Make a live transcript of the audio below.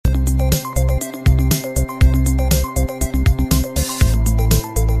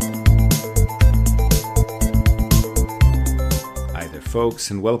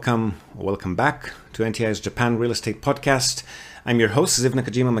folks, and welcome back to NTI's Japan Real Estate Podcast. I'm your host, Ziv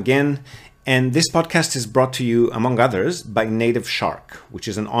Nakajima again, and this podcast is brought to you, among others, by Native Shark, which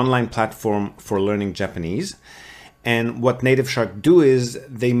is an online platform for learning Japanese. And what Native Shark do is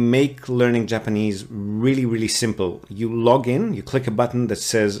they make learning Japanese really, really simple. You log in, you click a button that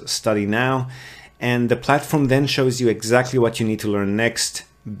says Study Now, and the platform then shows you exactly what you need to learn next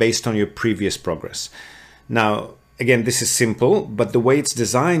based on your previous progress. Now, again, this is simple, but the way it's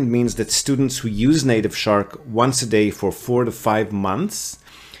designed means that students who use Native Shark once a day for 4 to 5 months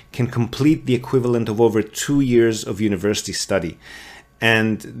can complete the equivalent of over 2 years of university study.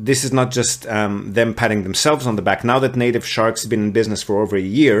 And this is not just them patting themselves on the back. Now that Native Shark's been in business for over a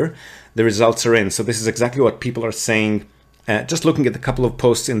year, the results are in. So this is exactly what people are saying. Just looking at a couple of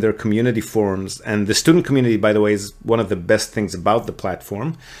posts in their community forums. And the student community, by the way, is one of the best things about the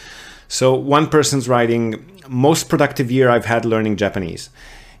platform. So one person's writing, most productive year I've had learning Japanese.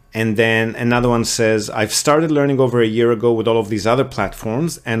 And then another one says, I've started learning over a year ago with all of these other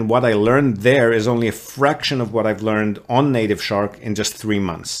platforms, and what I learned there is only a fraction of what I've learned on Native Shark in just 3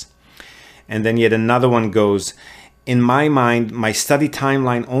 months. And then yet another one goes, in my mind, my study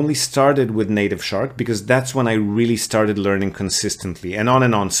timeline only started with Native Shark because that's when I really started learning consistently, and on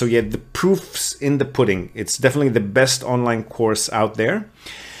and on. So yet the proof's in the pudding. It's definitely the best online course out there.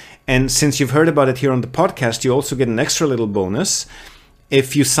 And since you've heard about it here on the podcast, you also get an extra little bonus.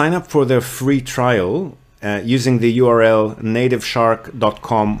 If you sign up for their free trial using the URL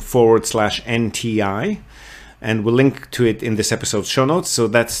nativeshark.com/NTI, and we'll link to it in this episode's show notes. So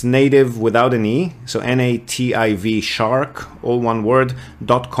that's native without an E, so NATIV shark, all one word,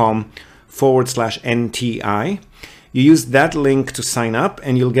 .com/NTI. You use that link to sign up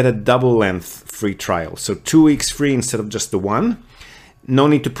and you'll get a double length free trial. So 2 weeks free instead of just the one. No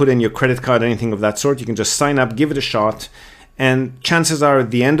need to put in your credit card or anything of that sort. You can just sign up, give it a shot, and chances are at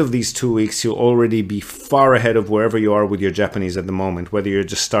the end of these 2 weeks, you'll already be far ahead of wherever you are with your Japanese at the moment, whether you're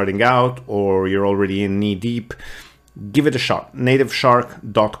just starting out or you're already in knee deep. Give it a shot.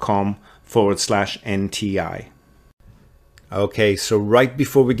 nativeshark.com/NTI. Okay, so right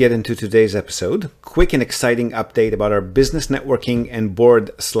before we get into today's episode, quick and exciting update about our business networking and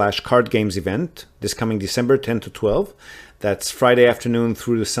board/card games event this coming December 10 to 12. That's Friday afternoon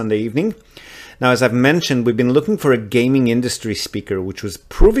through to Sunday evening. Now, as I've mentioned, we've been looking for a gaming industry speaker, which was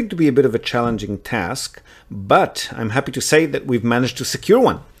proving to be a bit of a challenging task, but I'm happy to say that we've managed to secure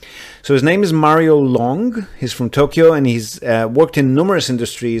one. So his name is Mario Long. He's from Tokyo, and he's worked in numerous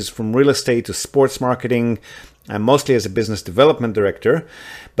industries from real estate to sports marketing, mostly as a business development director.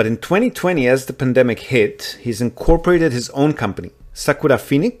 But in 2020, as the pandemic hit, he's incorporated his own company, Sakura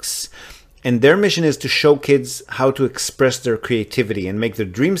Phoenix, and their mission is to show kids how to express their creativity and make their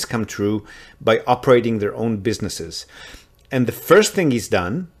dreams come true by operating their own businesses. And the first thing he's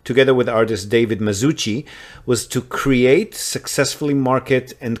done, together with artist David Mazzucci, was to create, successfully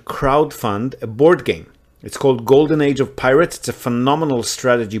market, and crowdfund a board game. It's called Golden Age of Pirates. It's a phenomenal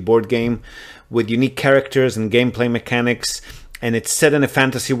strategy board game with unique characters and gameplay mechanics. And it's set in a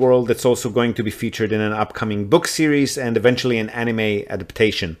fantasy world that's also going to be featured in an upcoming book series and eventually an anime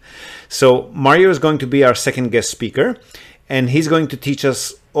adaptation. So Mario is going to be our second guest speaker, and he's going to teach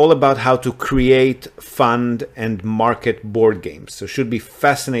us all about how to create, fund, and market board games. So it should be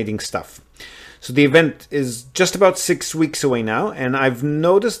fascinating stuff. So the event is just about 6 weeks away now, and I've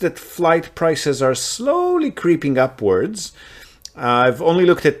noticed that flight prices are slowly creeping upwards. I've only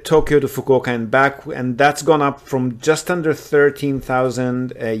looked at Tokyo to Fukuoka and back, and that's gone up from just under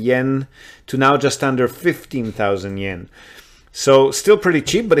 13,000 yen to now just under 15,000 yen. So still pretty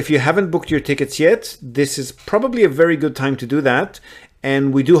cheap, but if you haven't booked your tickets yet, this is probably a very good time to do that.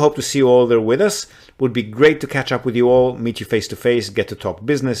 And we do hope to see you all there with us. Would be great to catch up with you all, meet you face to face, get to talk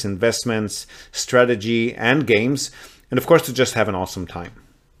business, investments, strategy, and games, and of course to just have an awesome time.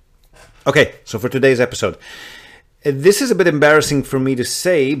 Okay, so for today's episode, this is a bit embarrassing for me to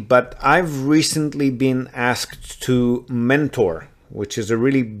say, but I've recently been asked to mentor, which is a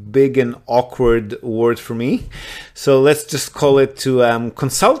really big and awkward word for me. So let's just call it to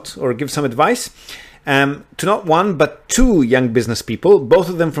consult or give some advice to not one, but two young business people, both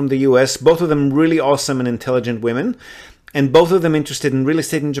of them from the US, both of them really awesome and intelligent women, and both of them interested in real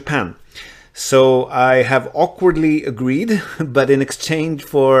estate in Japan. So I have awkwardly agreed, but in exchange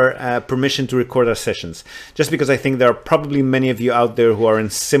for permission to record our sessions, just because I think there are probably many of you out there who are in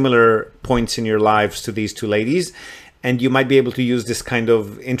similar points in your lives to these two ladies, and you might be able to use this kind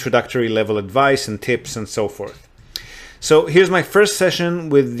of introductory level advice and tips and so forth. So here's my first session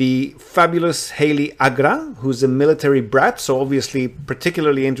with the fabulous Haley Agra, who's a military brat, so obviously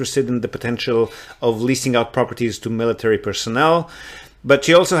particularly interested in the potential of leasing out properties to military personnel. But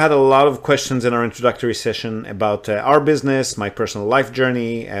she also had a lot of questions in our introductory session about our business, my personal life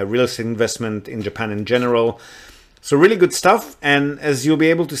journey, real estate investment in Japan in general. So really good stuff. And as you'll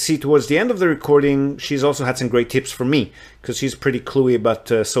be able to see towards the end of the recording, she's also had some great tips for me because she's pretty cluey about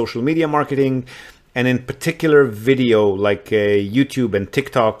social media marketing and in particular video like YouTube and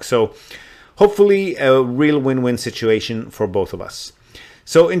TikTok. So hopefully a real win-win situation for both of us.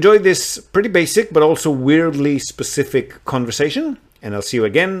 So enjoy this pretty basic but also weirdly specific conversation, and I'll see you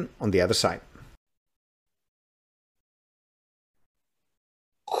again on the other side.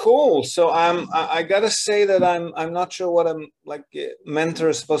 Cool. So I gotta say that I'm not sure what I'm like mentor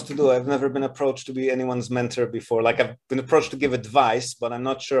is supposed to do. I've never been approached to be anyone's mentor before. Like I've been approached to give advice, but I'm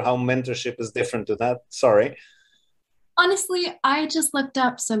not sure how mentorship is different to that. Sorry. Honestly, I just looked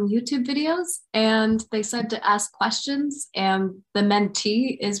up some YouTube videos and they said to ask questions, and the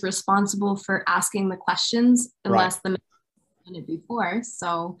mentee is responsible for asking the questions unless the mentee done it before.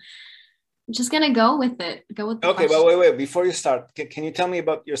 So I'm just gonna go with it. Go with the Okay, questions. but wait. Before you start, can you tell me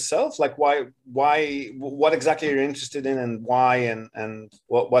about yourself? Like what exactly you're interested in, and why, and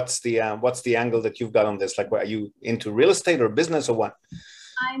what's the angle that you've got on this? Like, are you into real estate or business or what?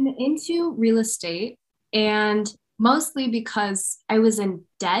 I'm into real estate, and mostly because I was in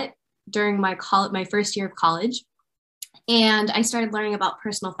debt during my first year of college, and I started learning about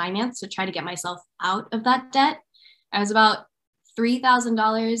personal finance to try to get myself out of that debt. I was about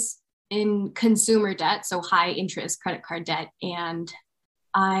 $3,000 in consumer debt, so high interest credit card debt, and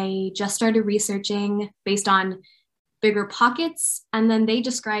I just started researching based on Bigger Pockets, and then they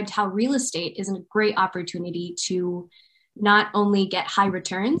described how real estate is a great opportunity to not only get high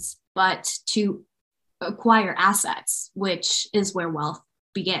returns, but to acquire assets, which is where wealth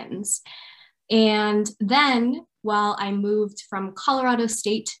begins. And then while I moved from Colorado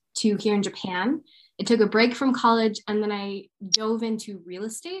State to here in Japan, I took a break from college and then I dove into real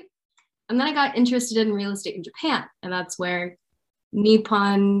estate. And then I got interested in real estate in Japan. And that's where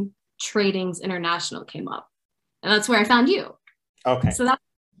Nippon Tradings International came up. And that's where I found you. Okay. So that's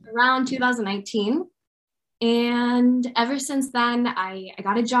around 2019. And ever since then, I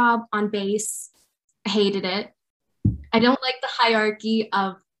got a job on base. I hated it. I don't like the hierarchy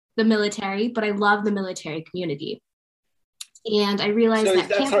of the military, but I love the military community. And I realized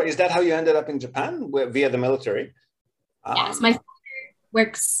is that how you ended up in Japan via the military? Yes, my father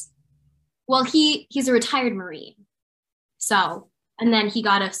works. Well, he's a retired Marine. So, and then he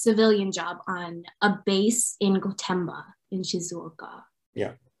got a civilian job on a base in Gotemba in Shizuoka.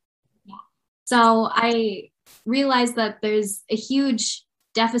 Yeah. So I realized that there's a huge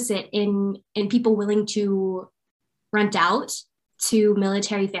deficit in people willing to rent out to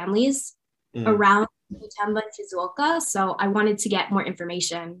military families around Gotemba and Shizuoka. So I wanted to get more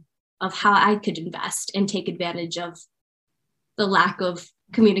information of how I could invest and take advantage of the lack of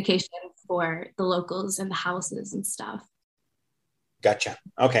communication for the locals and the houses and stuff. Gotcha.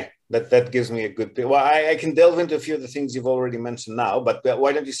 Okay. That gives me a good... Well, I can delve into a few of the things you've already mentioned now, but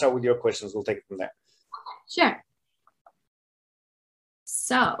why don't you start with your questions? We'll take it from there. Sure.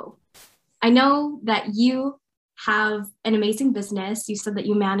 So I know that you have an amazing business. You said that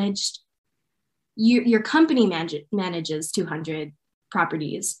your company manages 200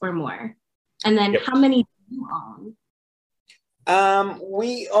 properties or more. And then How many do you own?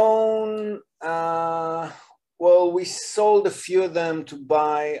 We own, we sold a few of them to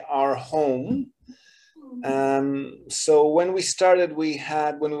buy our home. So when we started,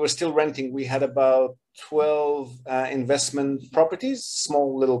 when we were still renting, we had about 12 investment properties,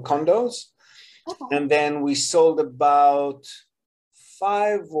 small little condos. Okay. And then we sold about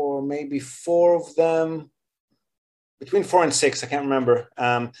 5 or maybe 4 of them, between 4 and 6, I can't remember,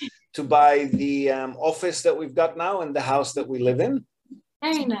 to buy the office that we've got now and the house that we live in.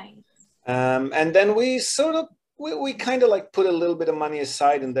 Very nice. And then we kind of like put a little bit of money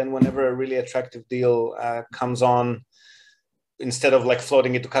aside, and then whenever a really attractive deal comes on, instead of like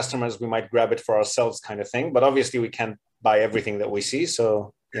floating it to customers, we might grab it for ourselves kind of thing. But obviously we can't buy everything that we see.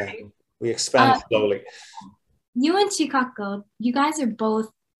 So yeah, we expand slowly. You and Chikako, you guys are both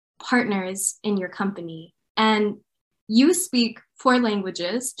partners in your company, and you speak 4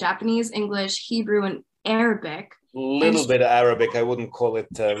 languages: Japanese, English, Hebrew, and Arabic. A little bit of Arabic. I wouldn't call it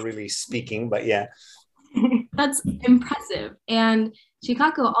really speaking, but yeah. That's impressive. And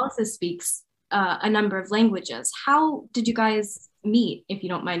Chikako also speaks a number of languages. How did you guys meet, if you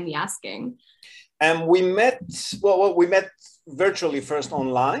don't mind me asking? We met virtually first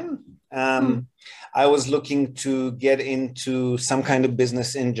online. I was looking to get into some kind of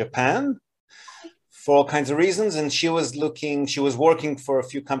business in Japan for all kinds of reasons. And she was working for a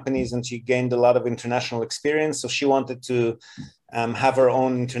few companies and she gained a lot of international experience. So she wanted to have our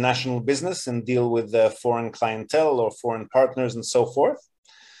own international business and deal with foreign clientele or foreign partners and so forth.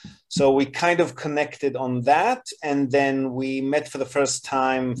 So we kind of connected on that. And then we met for the first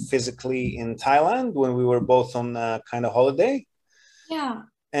time physically in Thailand when we were both on a kind of holiday. Yeah.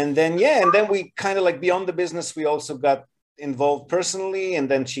 And then, yeah, and then we kind of like beyond the business, we also got involved personally. And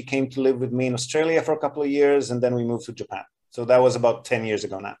then she came to live with me in Australia for a couple of years. And then we moved to Japan. So that was about 10 years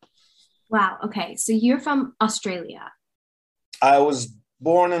ago now. Wow. Okay. So you're from Australia. I was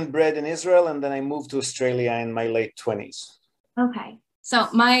born and bred in Israel, and then I moved to Australia in my late 20s. Okay. So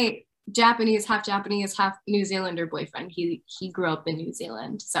my Japanese, half New Zealander boyfriend, he grew up in New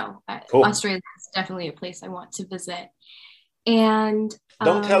Zealand. So Cool. Australia is definitely a place I want to visit. And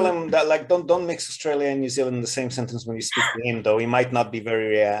don't tell him that, like, don't mix Australia and New Zealand in the same sentence when you speak to him, though. He might not be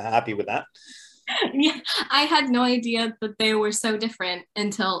very happy with that. Yeah, I had no idea that they were so different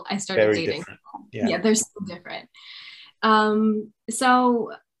until I started Very dating. Different. Yeah, they're so different.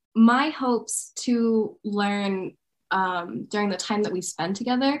 So my hopes to learn during the time that we spend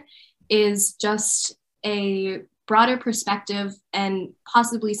together is just a broader perspective and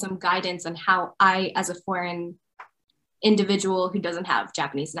possibly some guidance on how I, as a foreign individual who doesn't have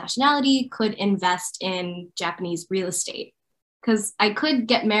Japanese nationality, could invest in Japanese real estate. Because I could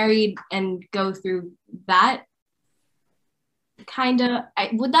get married and go through that kind of,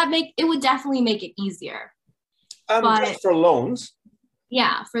 it would definitely make it easier. But just for loans.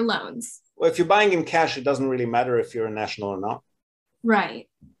 Yeah, for loans. Well, if you're buying in cash, it doesn't really matter if you're a national or not. Right.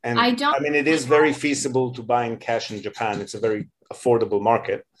 And I mean, it is very feasible to buy in cash in Japan. It's a very affordable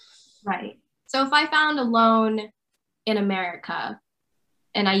market. Right. So if I found a loan in America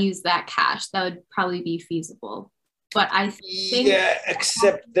and I use that cash, that would probably be feasible. But I think... Yeah,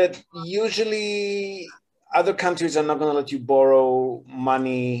 except that usually other countries are not going to let you borrow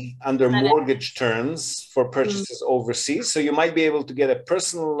money under mortgage terms for purchases overseas. So you might be able to get a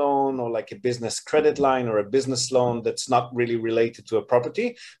personal loan or like a business credit line or a business loan that's not really related to a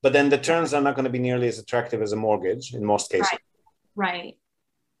property. But then the terms are not going to be nearly as attractive as a mortgage in most cases. Right.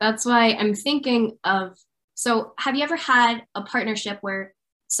 That's why I'm thinking of... So have you ever had a partnership where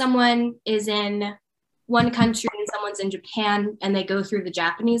someone is in one country and someone's in Japan and they go through the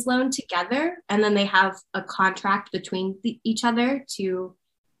Japanese loan together and then they have a contract between each other to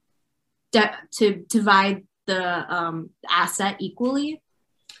divide the asset equally?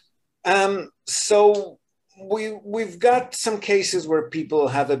 So we've got some cases where people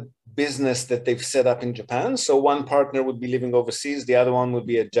have a business that they've set up in Japan. So one partner would be living overseas, the other one would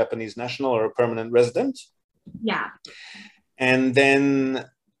be a Japanese national or a permanent resident. Yeah. And then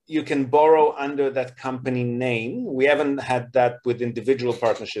you can borrow under that company name. We haven't had that with individual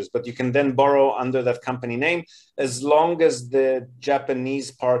partnerships, but you can then borrow under that company name as long as the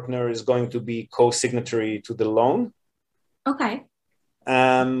Japanese partner is going to be co-signatory to the loan. Okay.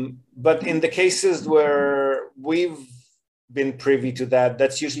 But in the cases where we've been privy to that,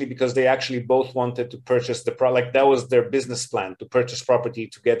 that's usually because they actually both wanted to purchase the product. That was their business plan, to purchase property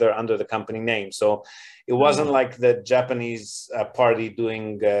together under the company name. So it wasn't like the Japanese party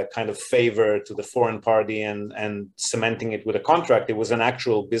doing a kind of favor to the foreign party and cementing it with a contract. It was an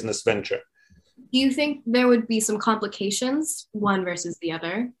actual business venture. Do you think there would be some complications, one versus the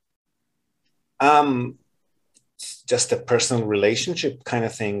other? Just a personal relationship kind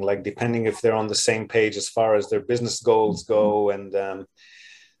of thing, like depending if they're on the same page as far as their business goals go. And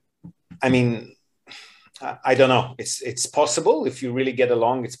I mean, I don't know. It's possible if you really get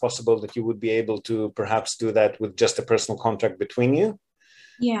along, it's possible that you would be able to perhaps do that with just a personal contract between you.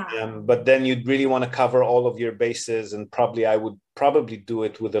 Yeah. But then you'd really want to cover all of your bases, and I would probably do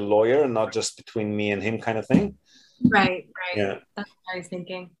it with a lawyer, not just between me and him kind of thing. Right. Yeah. That's what I was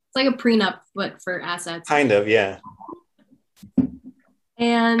thinking. It's like a prenup, but for assets. Kind of, yeah.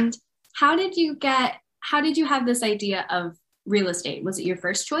 And how did you have this idea of real estate? Was it your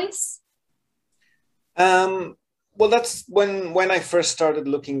first choice? Well, that's when I first started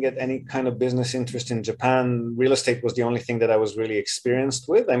looking at any kind of business interest in Japan. Real estate was the only thing that I was really experienced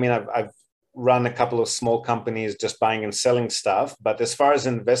with. I mean, I've run a couple of small companies just buying and selling stuff. But as far as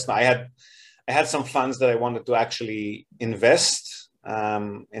investment, I had some funds that I wanted to actually invest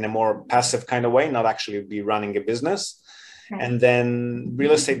in a more passive kind of way, not actually be running a business. Right. And then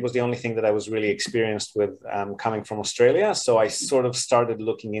real estate was the only thing that I was really experienced with coming from Australia. So I sort of started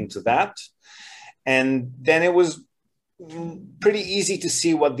looking into that. And then it was pretty easy to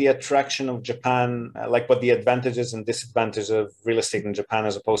see what the attraction of Japan, like what the advantages and disadvantages of real estate in Japan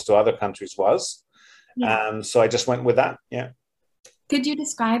as opposed to other countries was. Yeah. So I just went with that. Yeah. Could you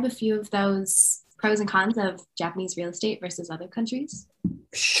describe a few of those pros and cons of Japanese real estate versus other countries?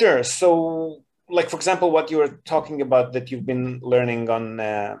 Sure. So like, for example, what you were talking about that you've been learning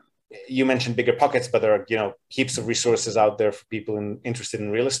on, you mentioned Bigger Pockets, but there are, heaps of resources out there for people interested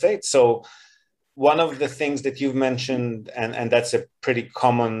in real estate. So one of the things that you've mentioned, and that's a pretty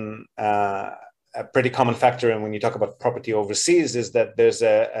common factor, and when you talk about property overseas, is that there's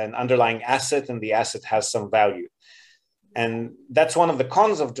an underlying asset, and the asset has some value. And that's one of the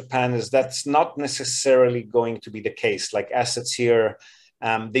cons of Japan, is that's not necessarily going to be the case. Like assets here,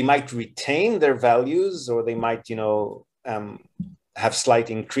 they might retain their values, or they might, have slight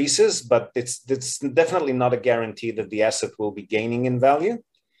increases, but it's definitely not a guarantee that the asset will be gaining in value.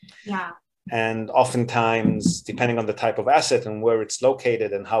 Yeah. And oftentimes, depending on the type of asset and where it's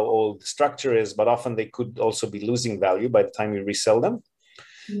located and how old the structure is, but often they could also be losing value by the time you resell them.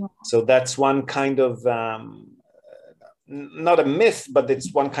 Yeah. So that's one kind of, not a myth, but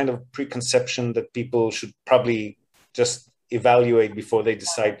it's one kind of preconception that people should probably just evaluate before they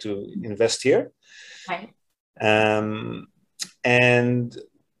decide to invest here. Right. And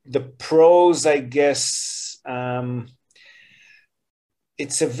the pros, I guess,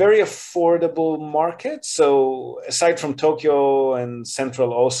 it's a very affordable market. So aside from Tokyo and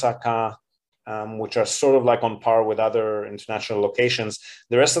central Osaka, which are sort of like on par with other international locations,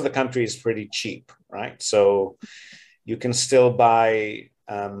 the rest of the country is pretty cheap, right? So you can still buy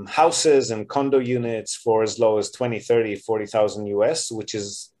houses and condo units for as low as 20, 30, 40,000 US, which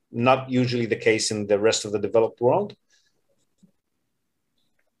is not usually the case in the rest of the developed world.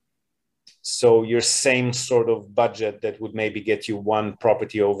 So your same sort of budget that would maybe get you one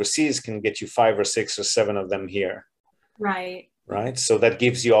property overseas can get you 5 or 6 or 7 of them here. Right. Right. So that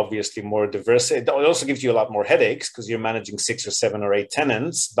gives you obviously more diversity. It also gives you a lot more headaches because you're managing 6 or 7 or 8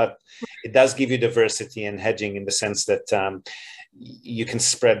 tenants, but it does give you diversity and hedging in the sense that you can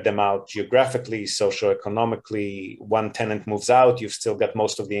spread them out geographically, socioeconomically. One tenant moves out, you've still got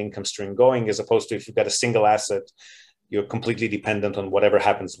most of the income stream going, as opposed to if you've got a single asset, you're completely dependent on whatever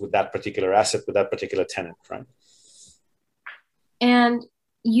happens with that particular asset, with that particular tenant, right? And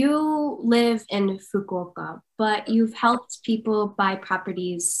you live in Fukuoka, but you've helped people buy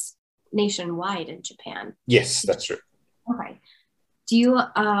properties nationwide in Japan. Yes, that's true. Okay. Do you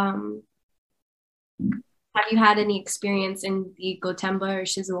have you had any experience in the Gotemba or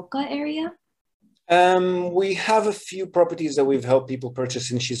Shizuoka area? We have a few properties that we've helped people purchase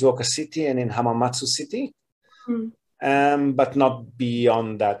in Shizuoka City and in Hamamatsu City. But not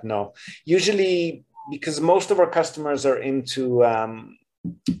beyond that, no. Usually, because most of our customers are into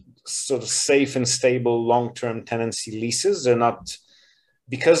sort of safe and stable long-term tenancy leases, they're not,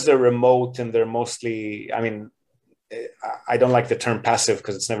 because they're remote and they're mostly, I mean, I don't like the term passive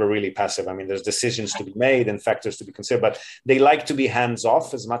because it's never really passive. I mean, there's decisions to be made and factors to be considered, but they like to be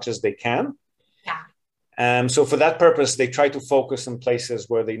hands-off as much as they can. Yeah. So for that purpose, they try to focus on places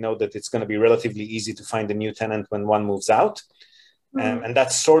where they know that it's going to be relatively easy to find a new tenant when one moves out. And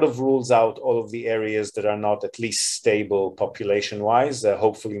that sort of rules out all of the areas that are not at least stable population-wise,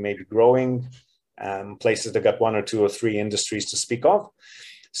 hopefully maybe growing, places that got 1 or 2 or 3 industries to speak of.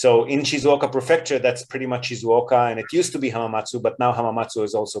 So in Shizuoka Prefecture, that's pretty much Shizuoka, and it used to be Hamamatsu, but now Hamamatsu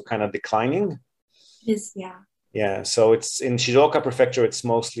is also kind of declining. Yeah. Yeah, so it's in Shizuoka Prefecture, it's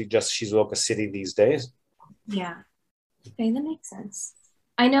mostly just Shizuoka City these days. Yeah. Okay, that makes sense.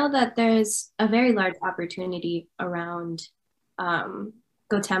 I know that there's a very large opportunity around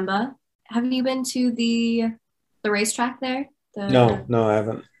Gotemba. Have you been to the racetrack there? No, I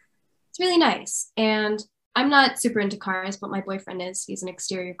haven't. It's really nice. And I'm not super into cars, but my boyfriend is. He's an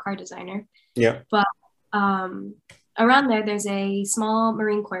exterior car designer. Yeah. But around there's a small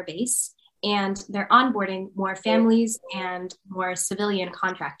Marine Corps base, and they're onboarding more families and more civilian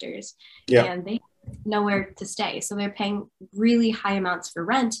contractors. Yeah. And they have nowhere to stay. So they're paying really high amounts for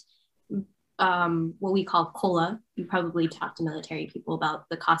rent, what we call COLA. You probably talk to military people about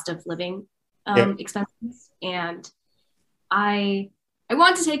the cost of living expenses. And I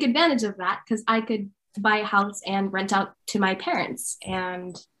want to take advantage of that because I could buy a house and rent out to my parents.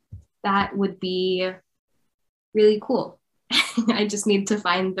 And that would be really cool. I just need to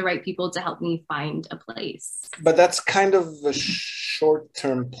find the right people to help me find a place. But that's kind of a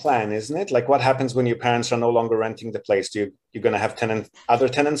short-term plan, isn't it? Like what happens when your parents are no longer renting the place? You're going to have other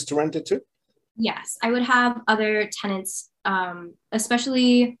tenants to rent it to? Yes, I would have other tenants,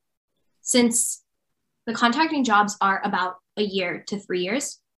 especially since the contracting jobs are about a year to 3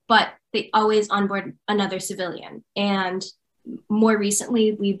 years, but they always onboard another civilian. And more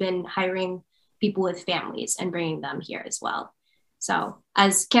recently, we've been hiring people with families and bringing them here as well. So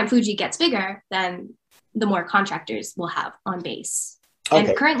as Camp Fuji gets bigger, then the more contractors we'll have on base. Okay.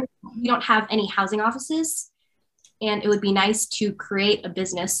 And currently, we don't have any housing offices. And it would be nice to create a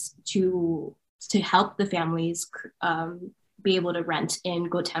business to to help the families be able to rent in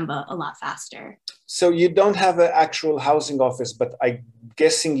Gotemba a lot faster. So you don't have an actual housing office, but I'm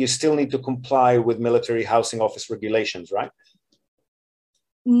guessing you still need to comply with military housing office regulations, right?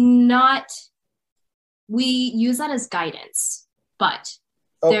 Not, we use that as guidance, but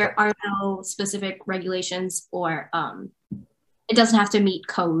there are no specific regulations or it doesn't have to meet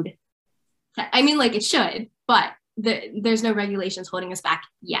code. I mean, like it should, but there's no regulations holding us back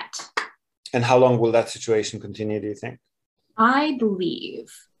yet. And how long will that situation continue, do you think? I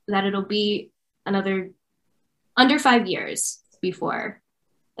believe that it'll be another under 5 years before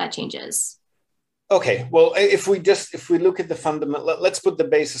that changes. Okay, well, if we look at the fundamental, let's put the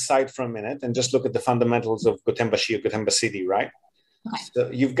base aside for a minute and just look at the fundamentals of Gotemba-shi or Gotemba City, right? Okay. So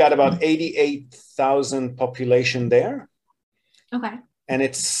you've got about 88,000 population there. Okay. And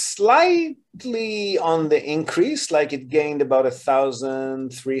it's slightly on the increase, like it gained about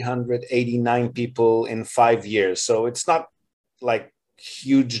 1,389 people in 5 years. So it's not like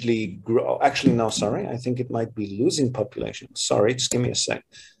hugely actually, no, sorry. I think it might be losing population. Sorry, just give me a sec.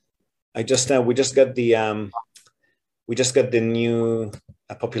 We just got the new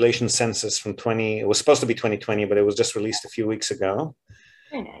population census from 20. It was supposed to be 2020, but it was just released a few weeks ago.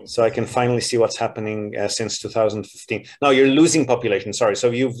 Very nice. So I can finally see what's happening since 2015. No, you're losing population. Sorry. So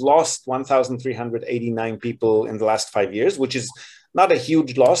you've lost 1,389 people in the last 5 years, which is not a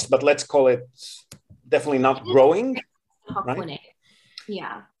huge loss, but let's call it definitely not growing. Right?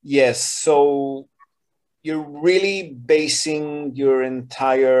 Yeah. Yes. So you're really basing your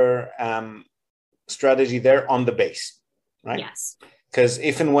entire strategy there on the base, right? Yes. Because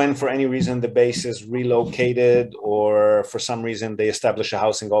if and when, for any reason, the base is relocated or for some reason they establish a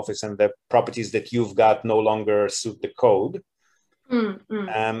housing office and the properties that you've got no longer suit the code,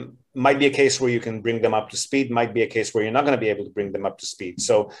 might be a case where you can bring them up to speed, might be a case where you're not going to be able to bring them up to speed.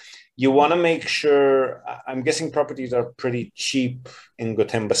 So you want to make sure, I'm guessing properties are pretty cheap in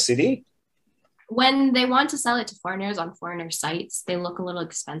Gotemba City. When they want to sell it to foreigners on foreigner sites, they look a little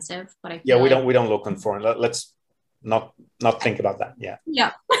expensive, but I feel we don't look on foreign. Let's not think about that.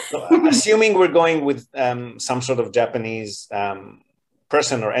 Yeah. So, assuming we're going with some sort of Japanese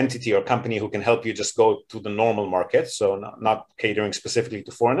person or entity or company who can help you just go to the normal market, so not catering specifically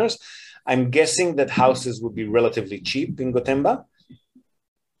to foreigners, I'm guessing that houses would be relatively cheap in Gotemba.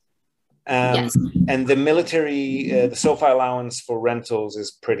 Yes. And the military, the SOFA allowance for rentals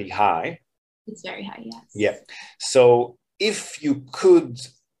is pretty high. It's very high, yes. Yeah. So if you could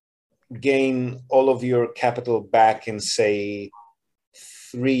gain all of your capital back in, say,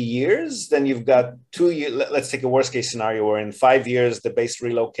 3 years, then you've got 2 years. Let's take a worst case scenario where in 5 years the base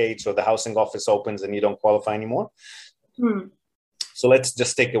relocates or the housing office opens and you don't qualify anymore. So let's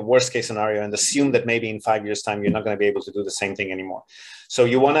just take a worst case scenario and assume that maybe in 5 years' time you're not going to be able to do the same thing anymore. So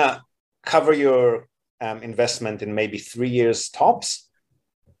you want to cover your investment in maybe 3 years tops,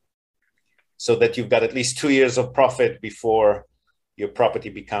 so that you've got at least 2 years of profit before your property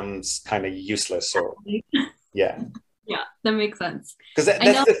becomes kind of useless. Or yeah, that makes sense. Because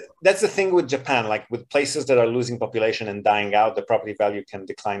that's the thing with Japan. Like with places that are losing population and dying out, the property value can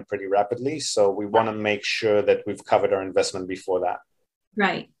decline pretty rapidly. So we want to make sure that we've covered our investment before that.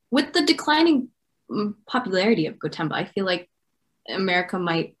 Right. With the declining popularity of Gotemba, I feel like America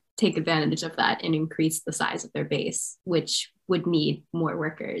might take advantage of that and increase the size of their base, which would need more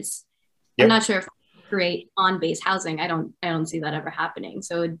workers. Yep. I'm not sure if create on-base housing. I don't see that ever happening.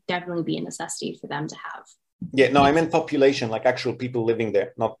 So it would definitely be a necessity for them to have. Yeah, no, I meant population, like actual people living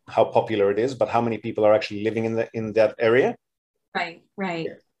there, not how popular it is, but how many people are actually living in that area. Right.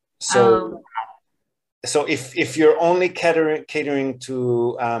 Yeah. So if you're only catering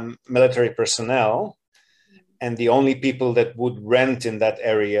to military personnel, and the only people that would rent in that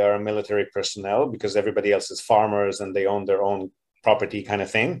area are military personnel because everybody else is farmers and they own their own property kind of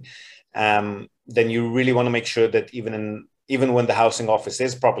thing, then you really want to make sure that even when the housing office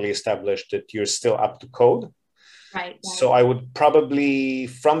is properly established, that you're still up to code. Right. So I would probably,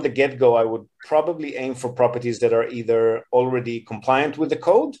 from the get-go, aim for properties that are either already compliant with the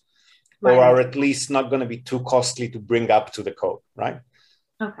code or are at least not going to be too costly to bring up to the code, right?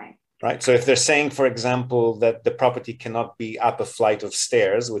 Okay. Right. So if they're saying, for example, that the property cannot be up a flight of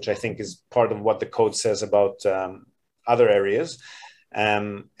stairs, which I think is part of what the code says about other areas,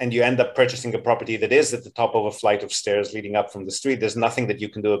 and you end up purchasing a property that is at the top of a flight of stairs leading up from the street, there's nothing that you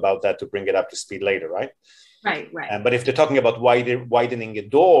can do about that to bring it up to speed later, right? Right. But if they're talking about widening a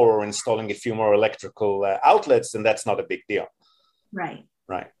door or installing a few more electrical outlets, then that's not a big deal. Right.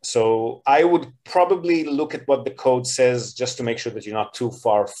 So I would probably look at what the code says just to make sure that you're not too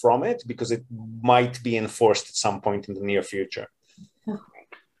far from it, because it might be enforced at some point in the near future. Okay.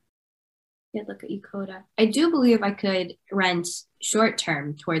 Yeah, look at Ecoda. I do believe I could rent short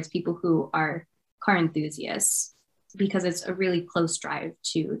term towards people who are car enthusiasts because it's a really close drive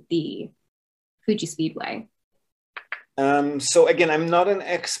to the Fuji Speedway. So again, I'm not an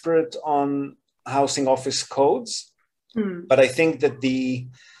expert on housing office codes, but I think that the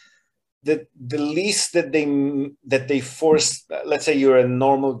lease that they force, let's say you're a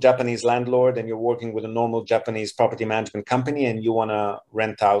normal Japanese landlord and you're working with a normal Japanese property management company and you want to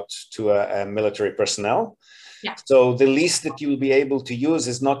rent out to a military personnel. Yeah. So the lease that you'll be able to use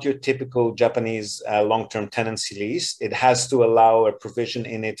is not your typical Japanese long-term tenancy lease. It has to allow a provision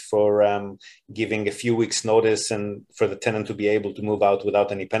in it for giving a few weeks notice and for the tenant to be able to move out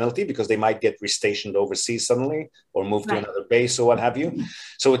without any penalty because they might get restationed overseas suddenly or move to another base or what have you.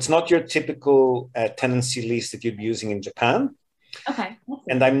 So it's not your typical tenancy lease that you'd be using in Japan. Okay.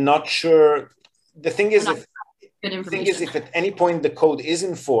 And I'm not sure. The thing is, if at any point the code is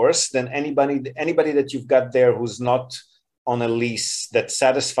enforced, then anybody that you've got there who's not on a lease that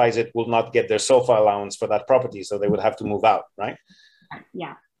satisfies it will not get their SOFA allowance for that property. So they would have to move out, right?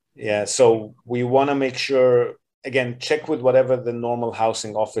 Yeah. Yeah. So we want to make sure, again, check with whatever the normal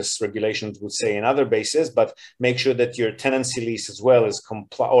housing office regulations would say in other bases, but make sure that your tenancy lease as well is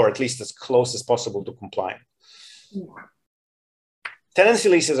or at least as close as possible to compliant. Yeah. Tenancy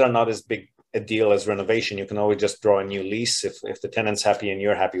leases are not as big a deal as renovation. You can always just draw a new lease if the tenant's happy and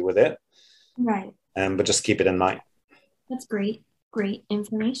you're happy with it. Right. But just keep it in mind. That's great. Great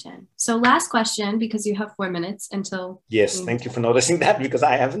information. So last question, because you have 4 minutes until... Yes, thank you for noticing that because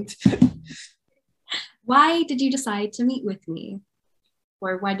I haven't. Why did you decide to meet with me?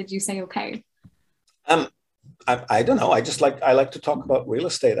 Or why did you say okay? I don't know. I like to talk about real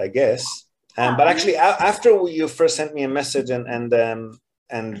estate, I guess. But actually, after you first sent me a message and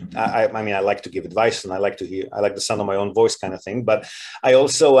I mean, I like to give advice and I like the sound of my own voice kind of thing. But I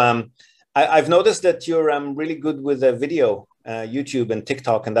also, I've noticed that you're really good with video, YouTube and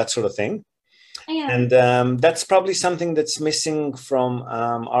TikTok and that sort of thing. And that's probably something that's missing from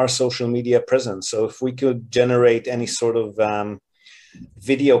our social media presence. So if we could generate any sort of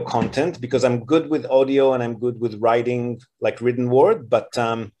video content, because I'm good with audio and I'm good with writing, like written word, but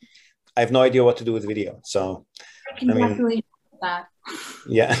I have no idea what to do with video. So I can definitely do that.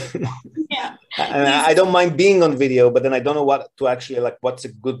 Yeah. Yeah. I don't mind being on video, but then I don't know what to actually like. What's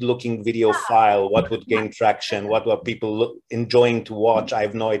a good looking video file? What would gain traction? What were people enjoying to watch? I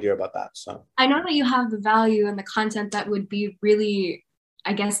have no idea about that. So I know that you have the value and the content that would be really,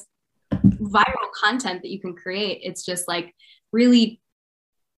 I guess, viral content that you can create. It's just like really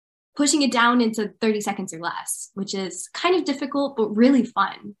pushing it down into 30 seconds or less, which is kind of difficult, but really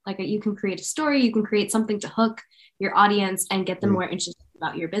fun. Like you can create a story, you can create something to hook your audience and get them more interested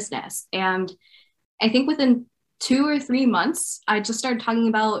about your business. And I think within 2 or 3 months, I just started talking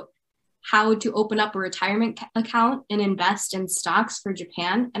about how to open up a retirement account and invest in stocks for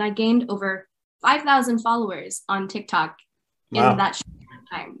Japan. And I gained over 5,000 followers on TikTok in that short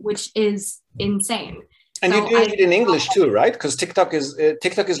time, which is insane. And you're doing it in English too, right? Because TikTok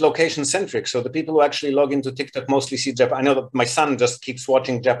is location centric. So the people who actually log into TikTok mostly see Japan. I know that my son just keeps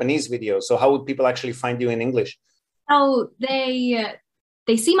watching Japanese videos. So how would people actually find you in English? Oh, they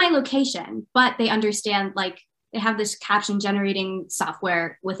see my location, but they understand, like, they have this caption generating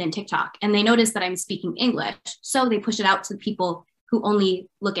software within TikTok, and they notice that I'm speaking English. So they push it out to people who only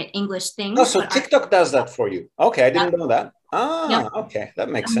look at English things. Oh, so TikTok does that for you. Okay, I didn't know that. Okay, that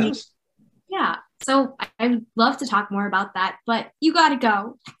makes sense. Yeah. So I would love to talk more about that, but you got to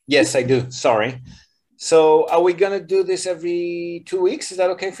go. Yes, I do. Sorry. So are we going to do this every 2 weeks? Is that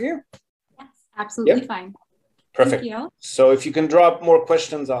okay for you? Yes, absolutely fine. Perfect. So if you can drop more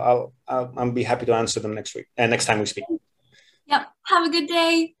questions, I'll be happy to answer them next week and next time we speak. Yep. Have a good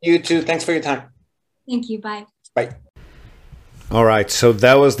day. You too. Thanks for your time. Thank you. Bye. Bye. All right. So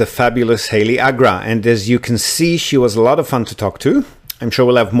that was the fabulous Haley Agra. And as you can see, she was a lot of fun to talk to. I'm sure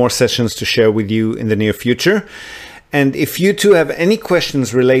we'll have more sessions to share with you in the near future. And if you too have any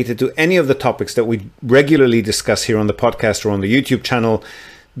questions related to any of the topics that we regularly discuss here on the podcast or on the YouTube channel,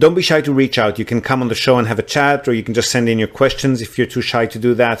 don't be shy to reach out. You can come on the show and have a chat, or you can just send in your questions if you're too shy to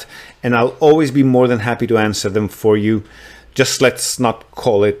do that. And I'll always be more than happy to answer them for you. Just let's not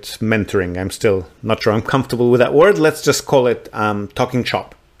call it mentoring. I'm still not sure I'm comfortable with that word. Let's just call it talking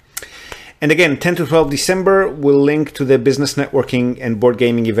shop. And again, 10 to 12 December, we'll link to the business networking and board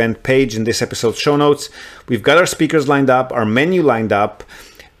gaming event page in this episode's show notes. We've got our speakers lined up, our menu lined up.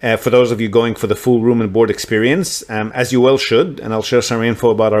 For those of you going for the full room and board experience, as you well should, and I'll share some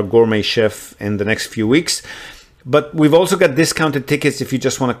info about our gourmet chef in the next few weeks. But we've also got discounted tickets if you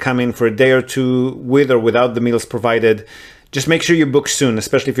just want to come in for a day or two with or without the meals provided. Just make sure you book soon,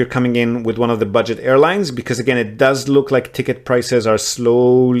 especially if you're coming in with one of the budget airlines, because again, it does look like ticket prices are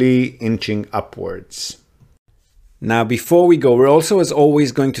slowly inching upwards. Now, before we go, we're also, as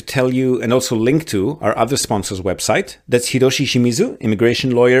always, going to tell you and also link to our other sponsor's website. That's Hiroshi Shimizu,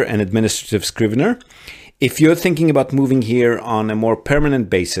 immigration lawyer and administrative scrivener. If you're thinking about moving here on a more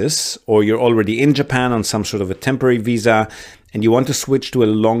permanent basis, or you're already in Japan on some sort of a temporary visa and you want to switch to a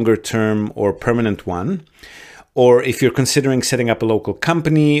longer term or permanent one, or if you're considering setting up a local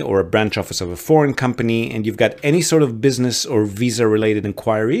company or a branch office of a foreign company and you've got any sort of business or visa related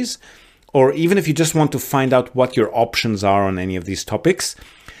inquiries, or even if you just want to find out what your options are on any of these topics,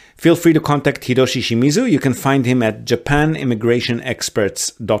 feel free to contact Hiroshi Shimizu. You can find him at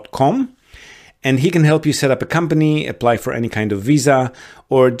japanimmigrationexperts.com. And he can help you set up a company, apply for any kind of visa,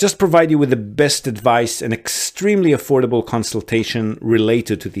 or just provide you with the best advice and extremely affordable consultation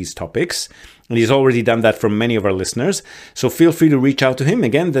related to these topics. And he's already done that for many of our listeners. So feel free to reach out to him.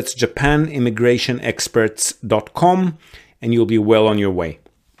 Again, that's japanimmigrationexperts.com, and you'll be well on your way.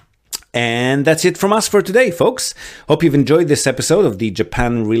 And that's it from us for today, folks. Hope you've enjoyed this episode of the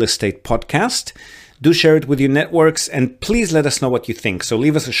Japan Real Estate Podcast. Do share it with your networks, and please let us know what you think. So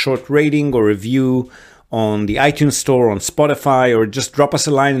leave us a short rating or review on the iTunes Store, on Spotify, or just drop us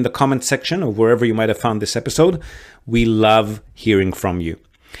a line in the comment section of wherever you might have found this episode. We love hearing from you.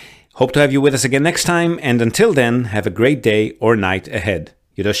 Hope to have you with us again next time, and until then, have a great day or night ahead.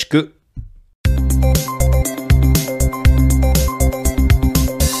 Yoroshiku.